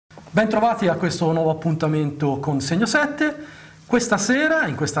Bentrovati a questo nuovo appuntamento con Segno 7. Questa sera,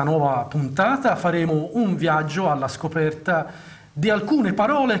 in questa nuova puntata, faremo un viaggio alla scoperta di alcune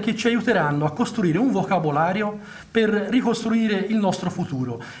parole che ci aiuteranno a costruire un vocabolario per ricostruire il nostro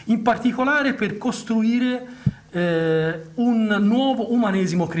futuro, in particolare per costruire un nuovo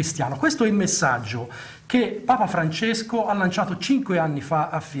umanesimo cristiano. Questo è il messaggio che Papa Francesco ha lanciato 5 anni fa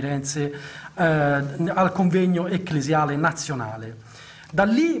a Firenze al convegno ecclesiale nazionale. Da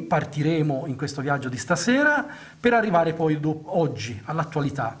lì partiremo in questo viaggio di stasera per arrivare poi oggi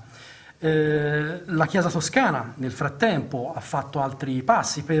all'attualità. La Chiesa toscana nel frattempo ha fatto altri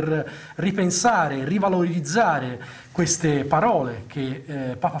passi per ripensare, rivalorizzare queste parole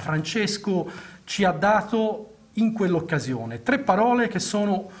che Papa Francesco ci ha dato in quell'occasione. 3 parole che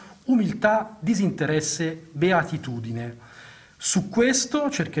sono umiltà, disinteresse, beatitudine. Su questo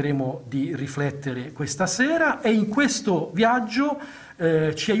cercheremo di riflettere questa sera e in questo viaggio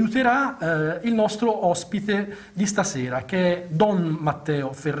ci aiuterà il nostro ospite di stasera, che è Don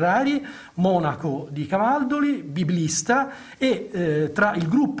Matteo Ferrari, monaco di Camaldoli, biblista e tra il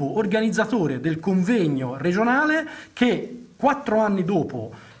gruppo organizzatore del convegno regionale che 4 anni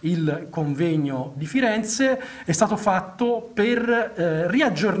dopo il convegno di Firenze è stato fatto per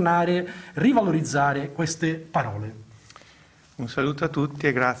riaggiornare, rivalorizzare queste parole. Un saluto a tutti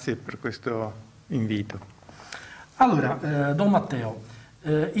e grazie per questo invito. Allora, Don Matteo,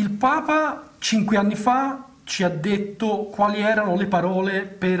 il Papa 5 anni fa ci ha detto quali erano le parole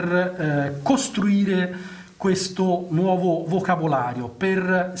per costruire questo nuovo vocabolario,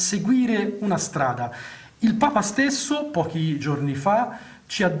 per seguire una strada. Il Papa stesso, pochi giorni fa,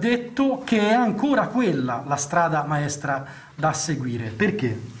 ci ha detto che è ancora quella la strada maestra da seguire.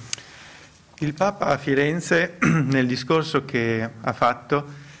 Perché? Il Papa a Firenze, nel discorso che ha fatto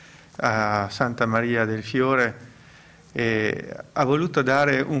a Santa Maria del Fiore, ha voluto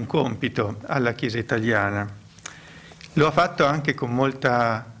dare un compito alla Chiesa italiana. Lo ha fatto anche con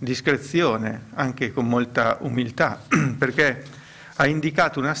molta discrezione, anche con molta umiltà, perché ha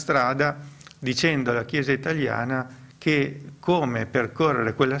indicato una strada dicendo alla Chiesa italiana che come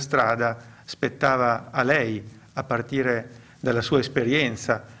percorrere quella strada spettava a lei, a partire dalla sua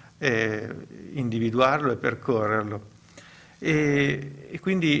esperienza, individuarlo e percorrerlo. E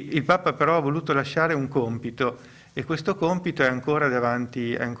quindi il Papa però ha voluto lasciare un compito e questo compito è ancora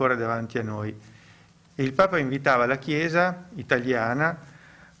davanti a noi. E il Papa invitava la Chiesa italiana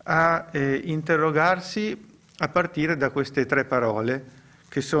a interrogarsi a partire da queste 3 parole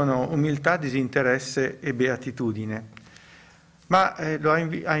che sono umiltà, disinteresse e beatitudine. Ma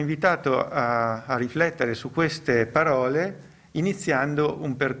ha invitato a riflettere su queste parole iniziando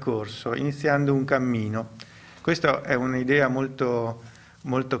un percorso, iniziando un cammino. Questa è un'idea molto,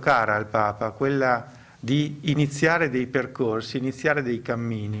 molto cara al Papa, quella di iniziare dei percorsi, iniziare dei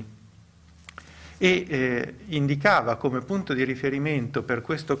cammini. E indicava come punto di riferimento per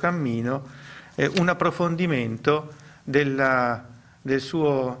questo cammino un approfondimento del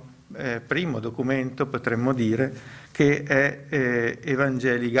suo primo documento, potremmo dire, che è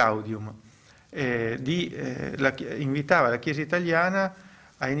Evangelii Gaudium. Invitava la Chiesa italiana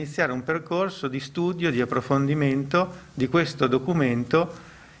a iniziare un percorso di studio, di approfondimento di questo documento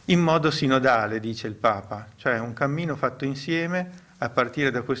in modo sinodale, dice il Papa, cioè un cammino fatto insieme a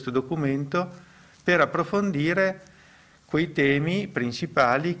partire da questo documento per approfondire quei temi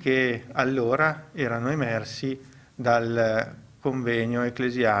principali che allora erano emersi dal convegno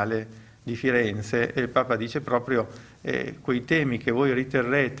ecclesiale di Firenze. E il Papa dice proprio quei temi che voi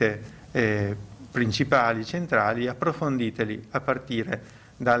riterrete principali, centrali, approfonditeli a partire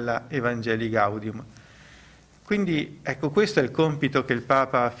dalla Evangelii Gaudium. Quindi ecco, questo è il compito che il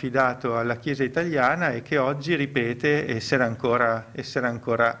Papa ha affidato alla Chiesa italiana e che oggi ripete essere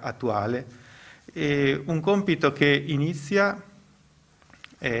ancora attuale. E un compito che inizia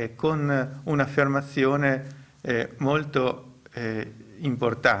con un'affermazione molto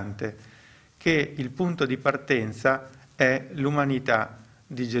importante, che il punto di partenza è l'umanità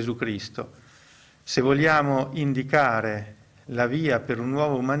di Gesù Cristo. Se vogliamo indicare la via per un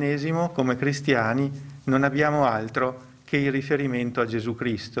nuovo umanesimo, come cristiani non abbiamo altro che il riferimento a Gesù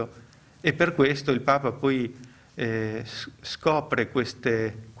Cristo. E per questo il Papa poi scopre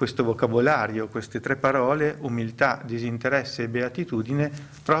questo vocabolario, queste 3 parole, umiltà, disinteresse e beatitudine,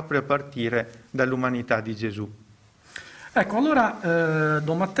 proprio a partire dall'umanità di Gesù. Ecco, allora,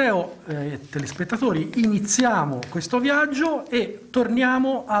 Don Matteo, telespettatori, iniziamo questo viaggio e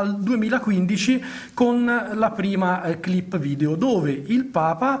torniamo al 2015 con la prima clip video, dove il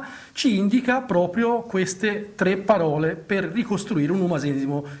Papa ci indica proprio queste 3 parole per ricostruire un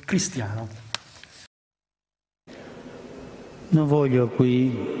umanesimo cristiano. Non voglio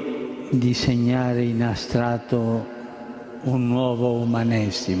qui disegnare in astratto un nuovo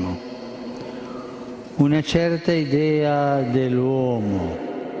umanesimo, una certa idea dell'uomo,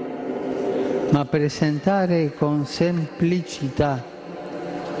 ma presentare con semplicità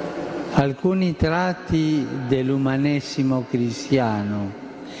alcuni tratti dell'umanesimo cristiano,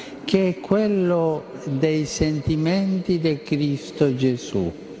 che è quello dei sentimenti di Cristo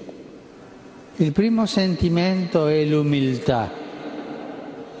Gesù. Il primo sentimento è l'umiltà,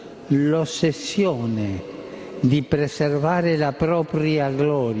 l'ossessione di preservare la propria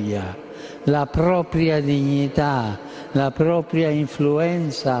gloria, la propria dignità, la propria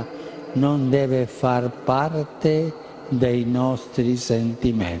influenza non deve far parte dei nostri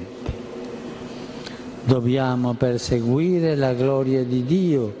sentimenti. Dobbiamo perseguire la gloria di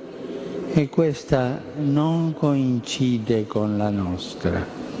Dio e questa non coincide con la nostra.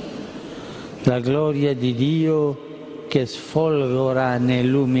 La gloria di Dio che sfolgora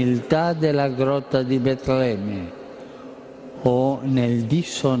nell'umiltà della grotta di Betlemme o nel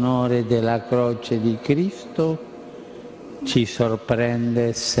disonore della croce di Cristo ci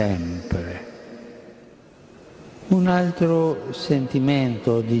sorprende sempre. Un altro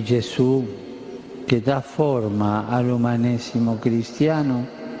sentimento di Gesù che dà forma all'umanesimo cristiano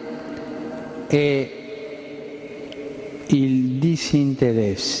è il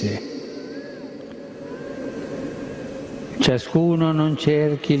disinteresse. Ciascuno non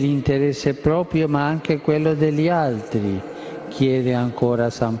cerchi l'interesse proprio ma anche quello degli altri, chiede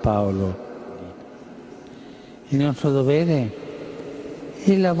ancora San Paolo. Il nostro dovere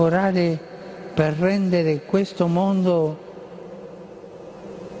è lavorare per rendere questo mondo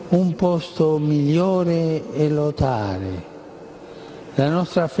un posto migliore e lodare. La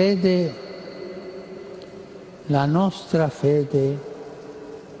nostra fede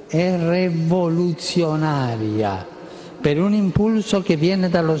è rivoluzionaria per un impulso che viene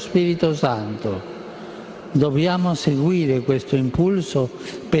dallo Spirito Santo. Dobbiamo seguire questo impulso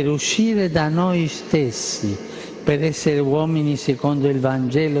per uscire da noi stessi, per essere uomini secondo il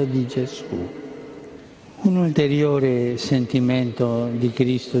Vangelo di Gesù. Un ulteriore sentimento di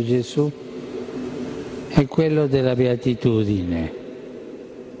Cristo Gesù è quello della beatitudine.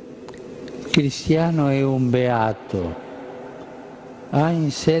 Il cristiano è un beato, ha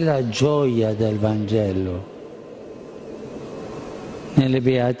in sé la gioia del Vangelo. Nelle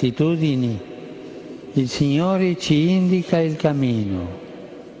beatitudini il Signore ci indica il cammino.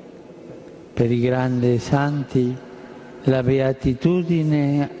 Per i grandi santi la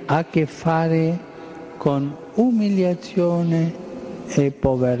beatitudine ha a che fare con umiliazione e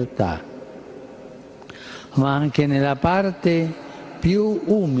povertà, ma anche nella parte più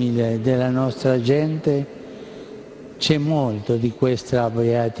umile della nostra gente c'è molto di questa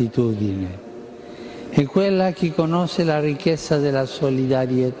beatitudine. È quella che conosce la ricchezza della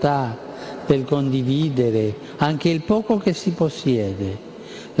solidarietà, del condividere, anche il poco che si possiede,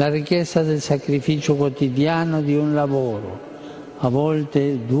 la ricchezza del sacrificio quotidiano di un lavoro, a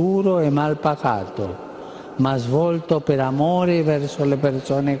volte duro e mal pagato, ma svolto per amore verso le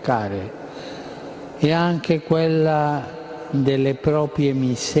persone care, e anche quella delle proprie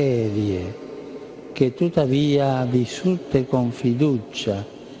miserie, che tuttavia vissute con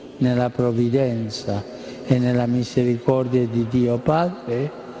fiducia nella provvidenza e nella misericordia di Dio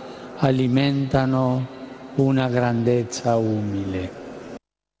Padre, alimentano una grandezza umile.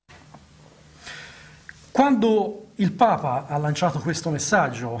 Quando il Papa ha lanciato questo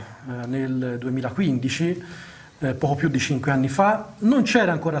messaggio nel 2015, poco più di 5 anni fa, non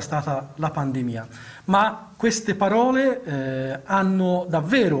c'era ancora stata la pandemia, ma queste parole hanno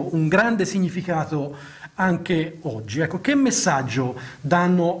davvero un grande significato anche oggi. Ecco, che messaggio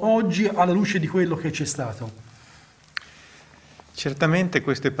danno oggi alla luce di quello che c'è stato? Certamente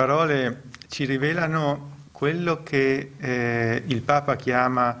queste parole ci rivelano quello che il Papa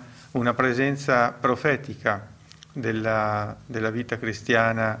chiama una presenza profetica della vita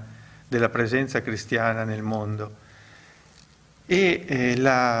cristiana, della presenza cristiana nel mondo. E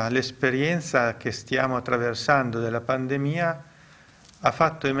l'esperienza che stiamo attraversando della pandemia ha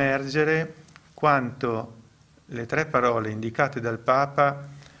fatto emergere quanto le 3 parole indicate dal Papa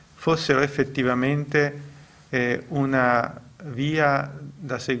fossero effettivamente una via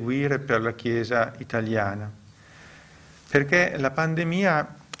da seguire per la Chiesa italiana. Perché la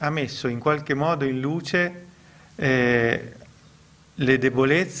pandemia ha messo in qualche modo in luce le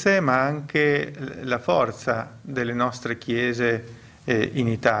debolezze ma anche la forza delle nostre chiese in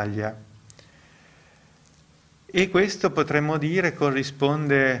Italia. E questo potremmo dire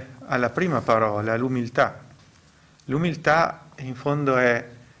corrisponde alla prima parola, l'umiltà. L'umiltà in fondo è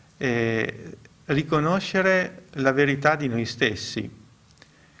riconoscere la verità di noi stessi.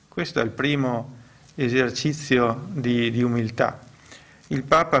 Questo è il primo esercizio di umiltà. Il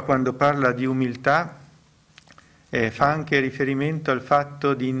Papa, quando parla di umiltà, fa anche riferimento al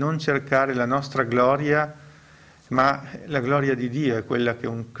fatto di non cercare la nostra gloria, ma la gloria di Dio è quella che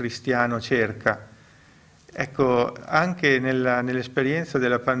un cristiano cerca. Ecco, anche nell'esperienza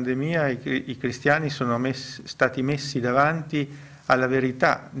della pandemia i cristiani sono stati messi davanti alla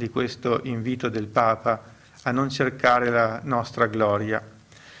verità di questo invito del Papa a non cercare la nostra gloria.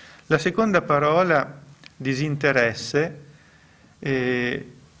 La seconda parola, disinteresse,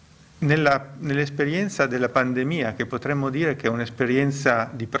 nell'esperienza della pandemia, che potremmo dire che è un'esperienza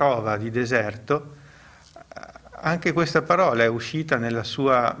di prova, di deserto, anche questa parola è uscita nella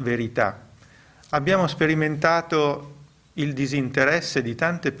sua verità. Abbiamo sperimentato il disinteresse di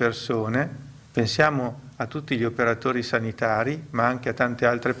tante persone, pensiamo a tutti gli operatori sanitari, ma anche a tante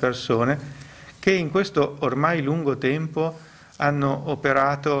altre persone, che in questo ormai lungo tempo hanno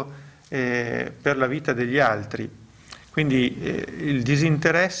operato per la vita degli altri. Quindi il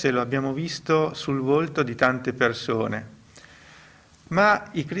disinteresse lo abbiamo visto sul volto di tante persone. Ma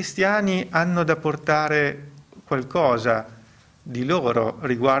i cristiani hanno da portare qualcosa di loro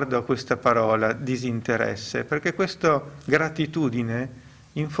riguardo a questa parola, disinteresse, perché questa gratitudine,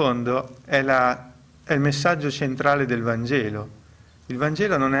 in fondo, è il messaggio centrale del Vangelo. Il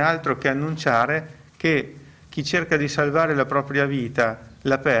Vangelo non è altro che annunciare che chi cerca di salvare la propria vita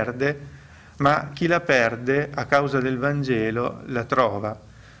la perde, ma chi la perde a causa del Vangelo la trova.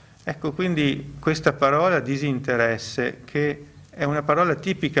 Ecco, quindi questa parola disinteresse, che è una parola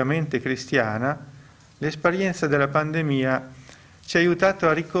tipicamente cristiana, l'esperienza della pandemia ci ha aiutato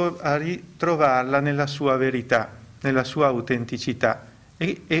a ritrovarla nella sua verità, nella sua autenticità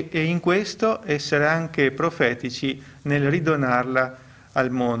e in questo essere anche profetici nel ridonarla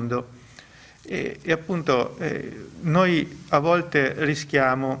al mondo. E appunto noi a volte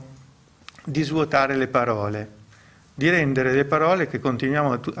rischiamo di svuotare le parole, di rendere le parole che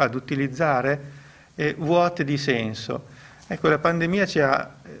continuiamo ad utilizzare vuote di senso. Ecco, la pandemia ci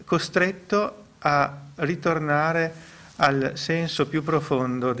ha costretto a ritornare al senso più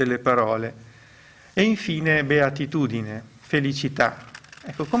profondo delle parole. E infine beatitudine, felicità.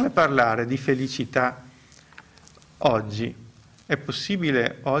 Ecco, come parlare di felicità oggi? È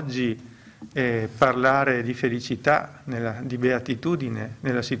possibile oggi parlare di felicità, di beatitudine,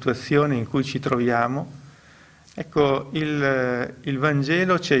 nella situazione in cui ci troviamo? Ecco, il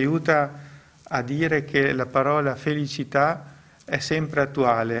Vangelo ci aiuta a dire che la parola felicità è sempre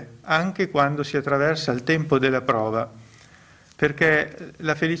attuale, anche quando si attraversa il tempo della prova, perché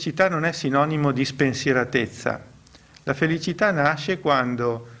la felicità non è sinonimo di spensieratezza. La felicità nasce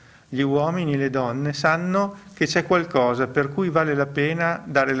quando gli uomini e le donne sanno che c'è qualcosa per cui vale la pena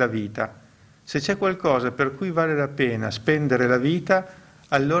dare la vita. Se c'è qualcosa per cui vale la pena spendere la vita,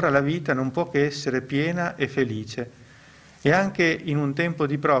 allora la vita non può che essere piena e felice. E anche in un tempo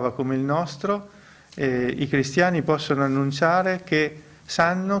di prova come il nostro, i cristiani possono annunciare che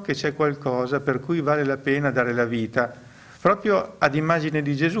sanno che c'è qualcosa per cui vale la pena dare la vita, proprio ad immagine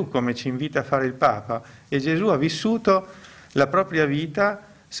di Gesù, come ci invita a fare il Papa. E Gesù ha vissuto la propria vita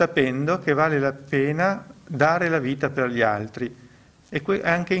sapendo che vale la pena dare la vita per gli altri. E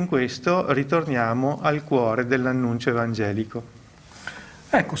anche in questo ritorniamo al cuore dell'annuncio evangelico.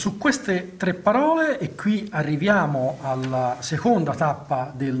 Ecco, su queste tre parole, e qui arriviamo alla seconda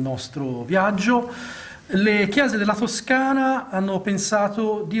tappa del nostro viaggio, le chiese della Toscana hanno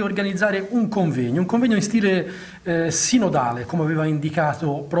pensato di organizzare un convegno in stile sinodale, come aveva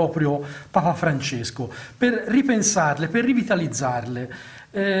indicato proprio Papa Francesco, per ripensarle, per rivitalizzarle.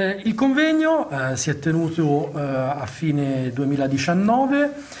 Il convegno si è tenuto a fine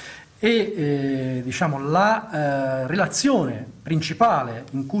 2019 e diciamo, la relazione principale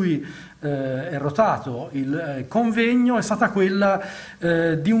in cui è rotato il convegno è stata quella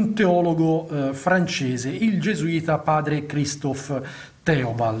di un teologo francese, il gesuita padre Christophe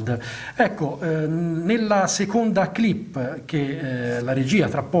Theobald. Ecco, nella seconda clip che la regia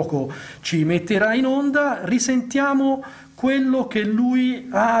tra poco ci metterà in onda, risentiamo quello che lui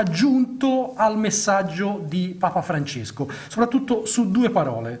ha aggiunto al messaggio di Papa Francesco, soprattutto su due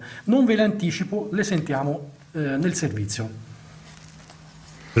parole. Non ve le anticipo, le sentiamo nel servizio.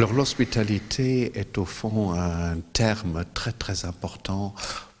 Alors l'hospitalité est au fond un terme très très important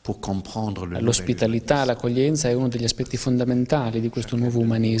L'ospitalità, l'accoglienza è uno degli aspetti fondamentali di questo nuovo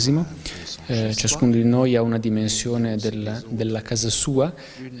umanesimo. Ciascuno di noi ha una dimensione della casa sua,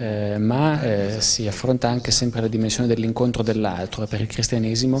 ma si affronta anche sempre la dimensione dell'incontro dell'altro. Per il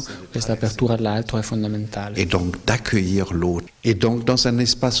cristianesimo questa apertura all'altro è fondamentale. Et donc d'accueillir l'autre. Et donc dans un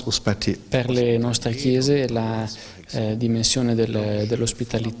espace hospitalier. Per le nostre chiese la dimensione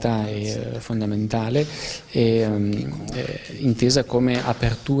dell'ospitalità è fondamentale e intesa come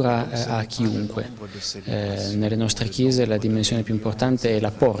apertura a chiunque. Nelle nostre chiese la dimensione più importante è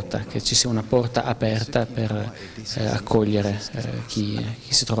la porta, che ci sia una porta aperta per accogliere chi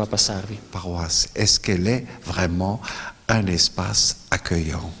si trova a passarvi. Paroisse, est-ce qu'elle est vraiment un espace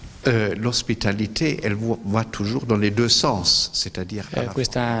accueillant? L'ospitalité, elle va toujours dans les deux sens, c'est-à-dire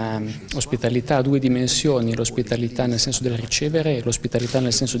questa ospitalità ha due dimensioni, l'ospitalità nel senso del ricevere e l'ospitalità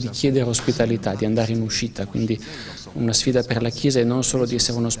nel senso di chiedere ospitalità, di andare in uscita, quindi una sfida per la Chiesa è non solo di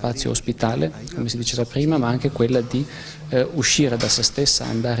essere uno spazio ospitale, come si diceva prima, ma anche quella di uscire da se stessa,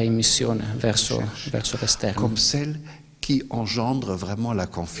 andare in missione verso l'esterno. Comme celle qui engendre vraiment la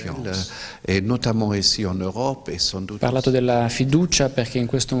confiance, et notamment ici en Europe, et sans doute. Ho parlato della fiducia perché in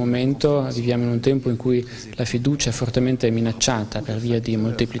questo momento viviamo in un tempo in cui la fiducia è fortemente minacciata per via di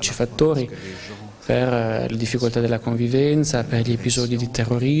molteplici fattori, per le difficoltà della convivenza, per gli episodi di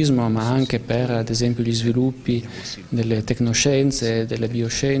terrorismo, ma anche per, ad esempio, gli sviluppi delle tecnoscienze, delle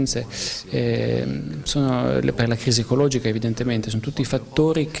bioscienze, per la crisi ecologica evidentemente. Sono tutti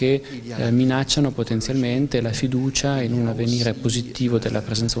fattori che minacciano potenzialmente la fiducia in un avvenire positivo della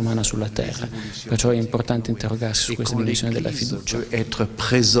presenza umana sulla Terra. Perciò è importante interrogarsi su questa dimensione della fiducia. Per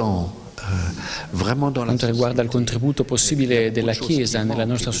quanto riguarda il contributo possibile della Chiesa nella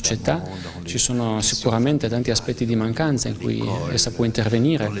nostra società, ci sono sicuramente tanti aspetti di mancanza in cui essa può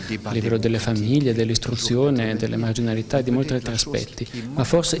intervenire a livello delle famiglie, dell'istruzione, delle marginalità e di molti altri aspetti, ma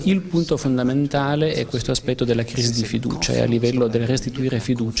forse il punto fondamentale è questo aspetto della crisi di fiducia, è a livello del restituire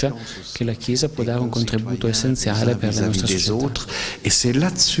fiducia che la Chiesa può dare un contributo essenziale per la nostra società. Et c'est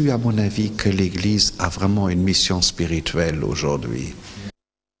là-dessus, à mon avis, que l'Église a vraiment une mission spirituelle aujourd'hui.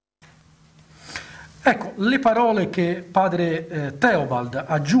 Ecco, le parole che padre Theobald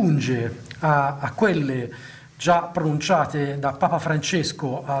aggiunge a quelle già pronunciate da Papa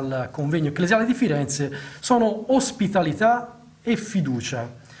Francesco al convegno ecclesiale di Firenze sono ospitalità e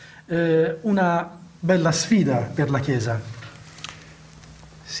fiducia, una bella sfida per la Chiesa.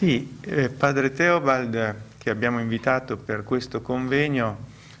 Sì, padre Theobald, che abbiamo invitato per questo convegno,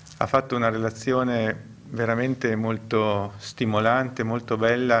 ha fatto una relazione veramente molto stimolante, molto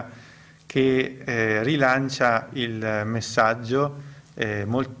bella, che rilancia il messaggio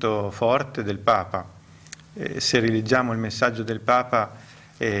molto forte del Papa. Se rileggiamo il messaggio del Papa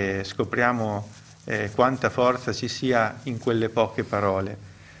scopriamo quanta forza ci sia in quelle poche parole.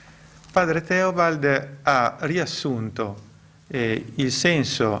 Padre Theobald ha riassunto il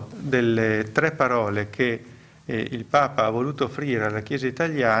senso delle tre parole che il Papa ha voluto offrire alla Chiesa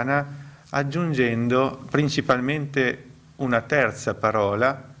italiana, aggiungendo principalmente una terza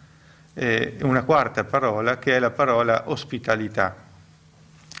parola, una quarta parola, che è la parola ospitalità,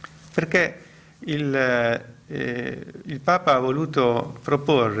 perché il Papa ha voluto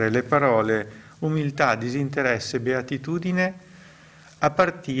proporre le parole umiltà, disinteresse, beatitudine a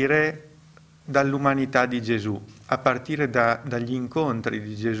partire dall'umanità di Gesù, a partire dagli incontri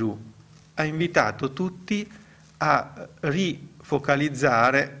di Gesù. Ha invitato tutti a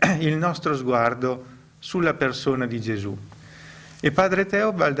rifocalizzare il nostro sguardo sulla persona di Gesù. E padre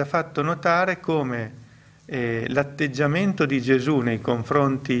Theobald ha fatto notare come l'atteggiamento di Gesù nei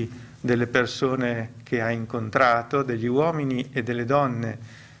confronti delle persone che ha incontrato, degli uomini e delle donne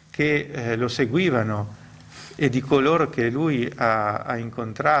che lo seguivano e di coloro che lui ha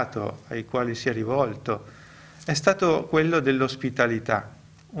incontrato, ai quali si è rivolto, è stato quello dell'ospitalità,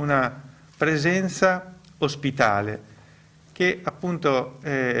 una presenza ospitale che appunto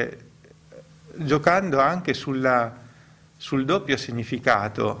giocando anche sul doppio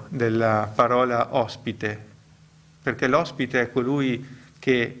significato della parola ospite, perché l'ospite è colui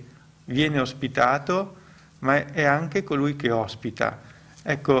che viene ospitato, ma è anche colui che ospita.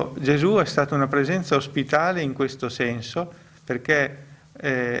 Ecco, Gesù è stata una presenza ospitale in questo senso, perché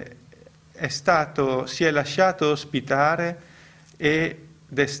si è lasciato ospitare ed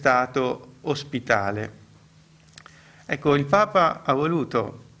è stato ospitale. Ecco, il Papa ha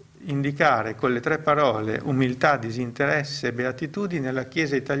voluto indicare con le tre parole umiltà, disinteresse e beatitudine alla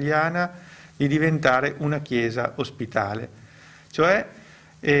Chiesa italiana di diventare una Chiesa ospitale, cioè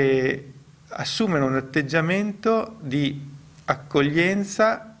assumere un atteggiamento di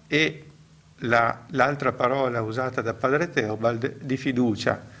accoglienza e l'altra parola usata da padre Theobald di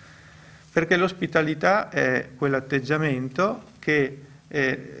fiducia, Perché l'ospitalità è quell'atteggiamento che,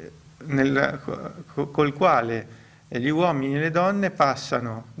 col quale gli uomini e le donne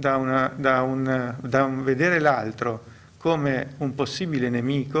passano da un vedere l'altro come un possibile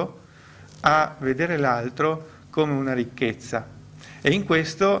nemico a vedere l'altro come una ricchezza. E in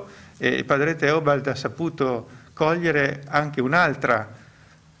questo padre Theobald ha saputo cogliere anche un'altra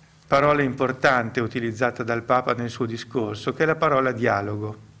parola importante utilizzata dal Papa nel suo discorso, che è la parola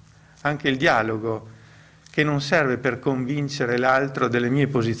dialogo. Anche il dialogo, che non serve per convincere l'altro delle mie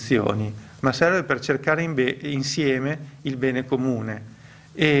posizioni, ma serve per cercare insieme il bene comune.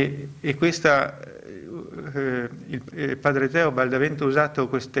 E questa, il padre Theobald, avendo usato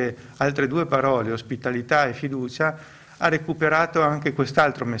queste altre due parole, ospitalità e fiducia, ha recuperato anche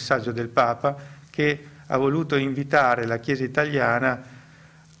quest'altro messaggio del Papa, che ha voluto invitare la Chiesa italiana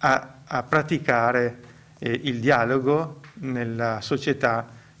a praticare il dialogo nella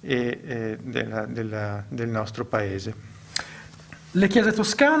società del nostro paese. Le chiese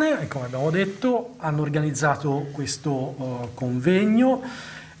toscane, come abbiamo detto, hanno organizzato questo convegno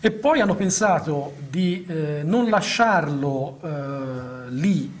e poi hanno pensato di non lasciarlo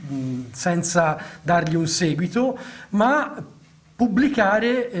lì senza dargli un seguito, ma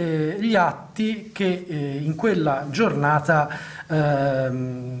pubblicare gli atti che in quella giornata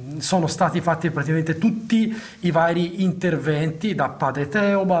sono stati fatti praticamente tutti i vari interventi, da padre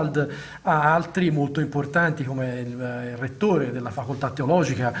Theobald a altri molto importanti come il rettore della facoltà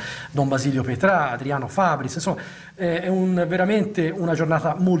teologica Don Basilio Petrà, Adriano Fabris. Insomma, è veramente una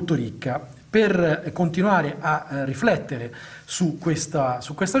giornata molto ricca. Per continuare a riflettere su questa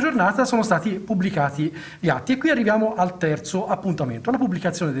giornata sono stati pubblicati gli atti, e qui arriviamo al terzo appuntamento, la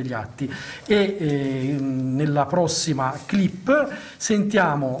pubblicazione degli atti. E nella prossima clip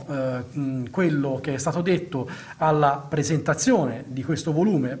sentiamo quello che è stato detto alla presentazione di questo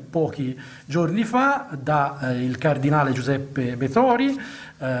volume pochi giorni fa da il cardinale Giuseppe Betori,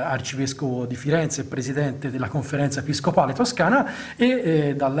 arcivescovo di Firenze e presidente della Conferenza Episcopale Toscana,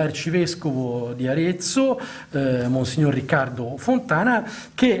 e dall'arcivescovo di Arezzo, Monsignor Riccardo Fontana,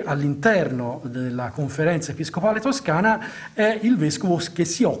 che all'interno della Conferenza Episcopale Toscana è il vescovo che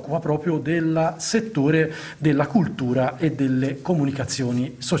si occupa proprio del settore della cultura e delle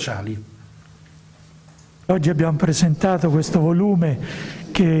comunicazioni sociali. Oggi abbiamo presentato questo volume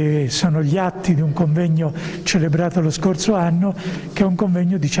che sono gli atti di un convegno celebrato lo scorso anno, che è un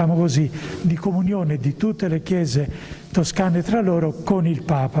convegno, diciamo così, di comunione di tutte le chiese toscane tra loro con il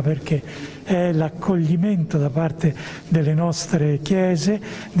Papa, perché è l'accoglimento da parte delle nostre chiese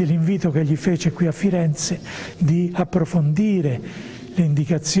dell'invito che gli fece qui a Firenze di approfondire le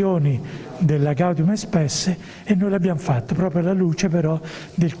indicazioni della Gaudium et Spes, e noi l'abbiamo fatto proprio alla luce però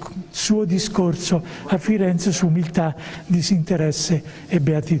del suo discorso a Firenze su umiltà, disinteresse e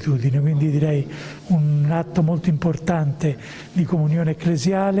beatitudine. Quindi direi un atto molto importante di comunione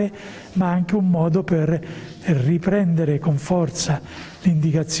ecclesiale, ma anche un modo per riprendere con forza le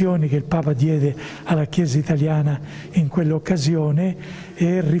indicazioni che il Papa diede alla Chiesa italiana in quell'occasione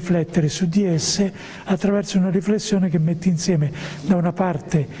e riflettere su di esse attraverso una riflessione che mette insieme da una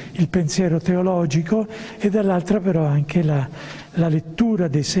parte il pensiero teologico e dall'altra però anche la lettura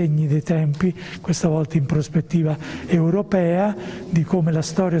dei segni dei tempi, questa volta in prospettiva europea, di come la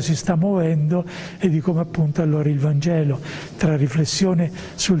storia si sta muovendo e di come appunto allora il Vangelo, tra riflessione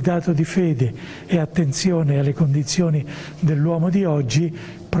sul dato di fede e attenzione alle condizioni dell'uomo di oggi,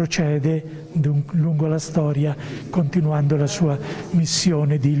 procede lungo la storia, continuando la sua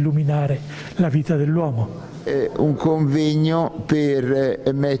missione di illuminare la vita dell'uomo. È un convegno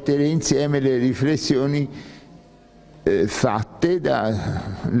per mettere insieme le riflessioni fatte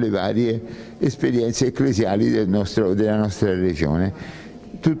dalle varie esperienze ecclesiali della nostra regione.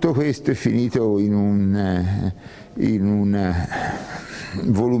 Tutto questo è finito in un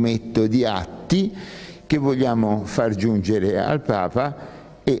volumetto di atti che vogliamo far giungere al Papa,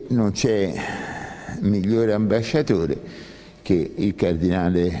 e non c'è migliore ambasciatore che il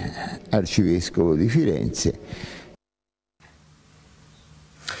cardinale arcivescovo di Firenze.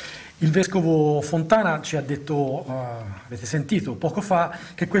 Il vescovo Fontana ci ha detto, avete sentito poco fa,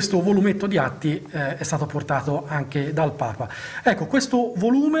 che questo volumetto di atti è stato portato anche dal Papa. Ecco, questo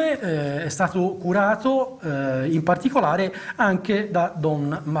volume è stato curato in particolare anche da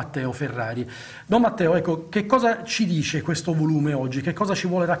Don Matteo Ferrari. Don Matteo, ecco, che cosa ci dice questo volume oggi? Che cosa ci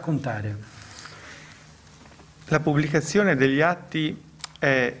vuole raccontare? La pubblicazione degli atti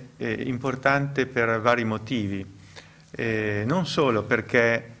è importante per vari motivi, non solo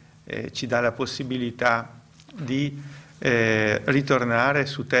perché ci dà la possibilità di ritornare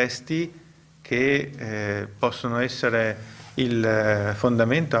su testi che possono essere il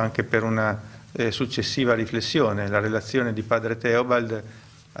fondamento anche per una successiva riflessione. La relazione di padre Theobald,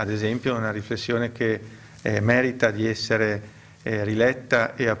 ad esempio, è una riflessione che merita di essere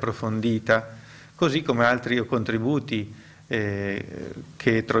riletta e approfondita, così come altri contributi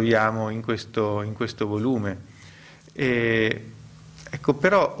che troviamo in questo volume. Ecco,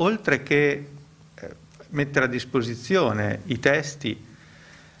 però, oltre che mettere a disposizione i testi,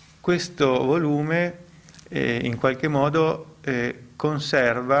 questo volume in qualche modo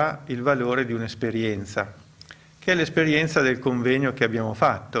conserva il valore di un'esperienza, che è l'esperienza del convegno che abbiamo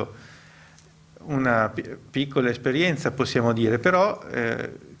fatto. Una piccola esperienza, possiamo dire, però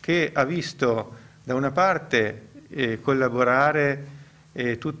che ha visto da una parte collaborare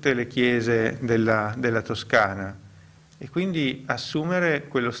tutte le chiese della Toscana e quindi assumere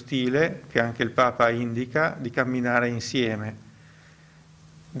quello stile che anche il Papa indica di camminare insieme.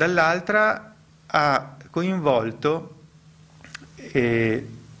 Dall'altra ha coinvolto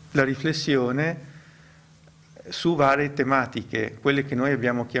la riflessione su varie tematiche, quelle che noi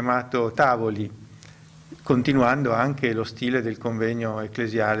abbiamo chiamato tavoli, continuando anche lo stile del convegno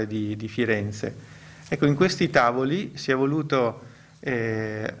ecclesiale di Firenze. Ecco, in questi tavoli si è voluto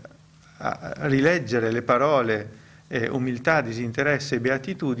rileggere le parole umiltà, disinteresse e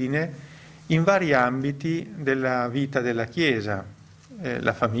beatitudine in vari ambiti della vita della Chiesa,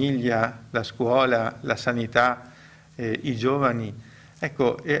 la famiglia, la scuola, la sanità, i giovani,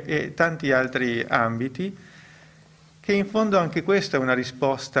 ecco, e tanti altri ambiti, che in fondo anche questa è una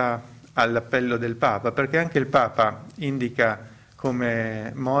risposta all'appello del Papa, perché anche il Papa indica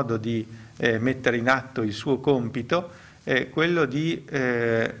come modo di mettere in atto il suo compito quello di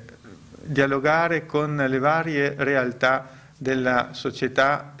dialogare con le varie realtà della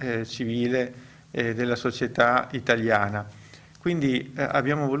società civile, della società italiana. Quindi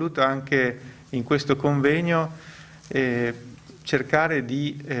abbiamo voluto anche in questo convegno cercare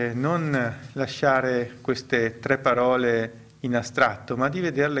di non lasciare queste tre parole in astratto, ma di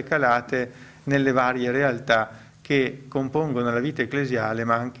vederle calate nelle varie realtà che compongono la vita ecclesiale,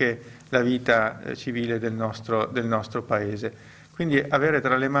 ma anche la vita civile del nostro Paese. Quindi avere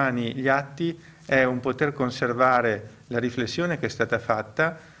tra le mani gli atti è un poter conservare la riflessione che è stata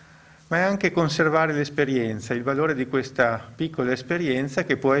fatta, ma è anche conservare l'esperienza, il valore di questa piccola esperienza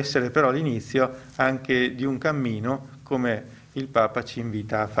che può essere però l'inizio anche di un cammino, come il Papa ci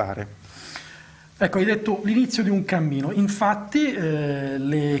invita a fare. Ecco, hai detto l'inizio di un cammino. Infatti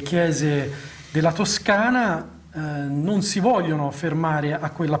le chiese della Toscana non si vogliono fermare a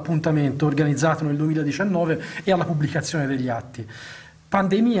quell'appuntamento organizzato nel 2019 e alla pubblicazione degli atti.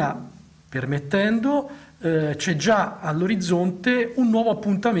 Pandemia permettendo, c'è già all'orizzonte un nuovo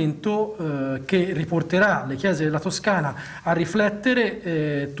appuntamento che riporterà le chiese della Toscana a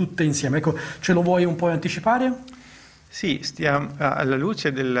riflettere tutte insieme. Ecco, ce lo vuoi un po' anticipare? Sì, stiamo alla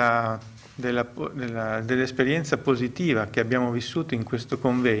luce dell'esperienza positiva che abbiamo vissuto in questo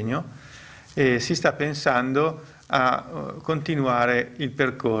convegno. Si sta pensando a continuare il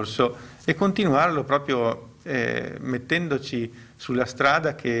percorso e continuarlo proprio mettendoci sulla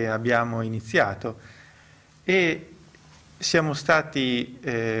strada che abbiamo iniziato, e siamo stati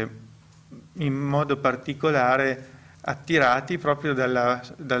in modo particolare attirati proprio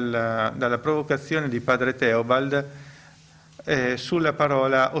dalla provocazione di padre Theobald sulla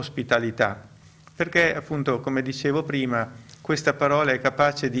parola ospitalità, perché appunto, come dicevo prima, questa parola è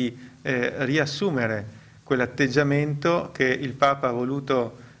capace di riassumere quell'atteggiamento che il Papa ha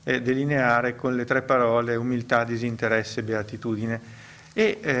voluto delineare con le tre parole umiltà, disinteresse e beatitudine,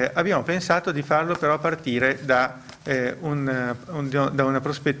 e abbiamo pensato di farlo però a partire da una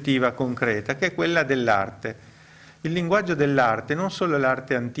prospettiva concreta, che è quella dell'arte. Il linguaggio dell'arte, non solo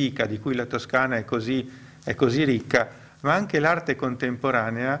l'arte antica di cui la Toscana è così ricca, ma anche l'arte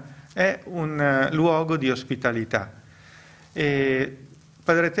contemporanea è un luogo di ospitalità.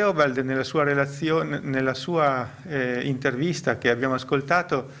 Padre Theobald nella sua relazione, nella sua intervista che abbiamo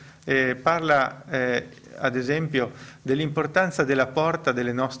ascoltato, parla ad esempio dell'importanza della porta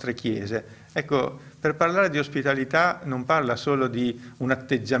delle nostre chiese. Ecco, per parlare di ospitalità non parla solo di un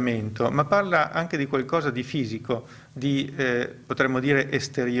atteggiamento, ma parla anche di qualcosa di fisico, di potremmo dire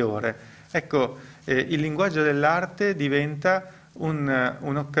esteriore. Ecco, il linguaggio dell'arte diventa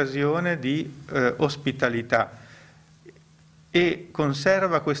un'occasione di ospitalità, e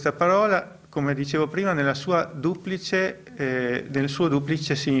conserva questa parola, come dicevo prima, nel suo duplice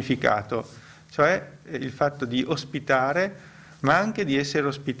significato, cioè il fatto di ospitare, ma anche di essere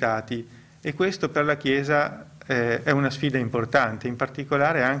ospitati, e questo per la Chiesa è una sfida importante, in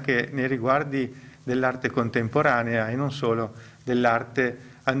particolare anche nei riguardi dell'arte contemporanea e non solo dell'arte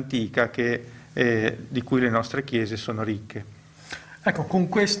antica, che di cui le nostre chiese sono ricche. Ecco, con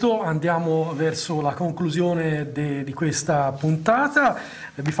questo andiamo verso la conclusione di questa puntata.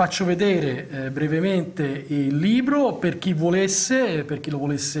 Vi faccio vedere brevemente il libro. Per chi lo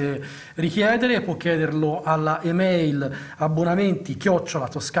volesse richiedere, può chiederlo alla email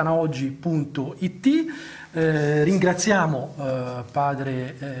abbonamenti@toscanaoggi.it. Ringraziamo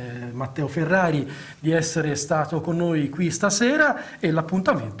padre Matteo Ferrari di essere stato con noi qui stasera e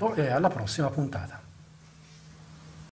l'appuntamento è alla prossima puntata.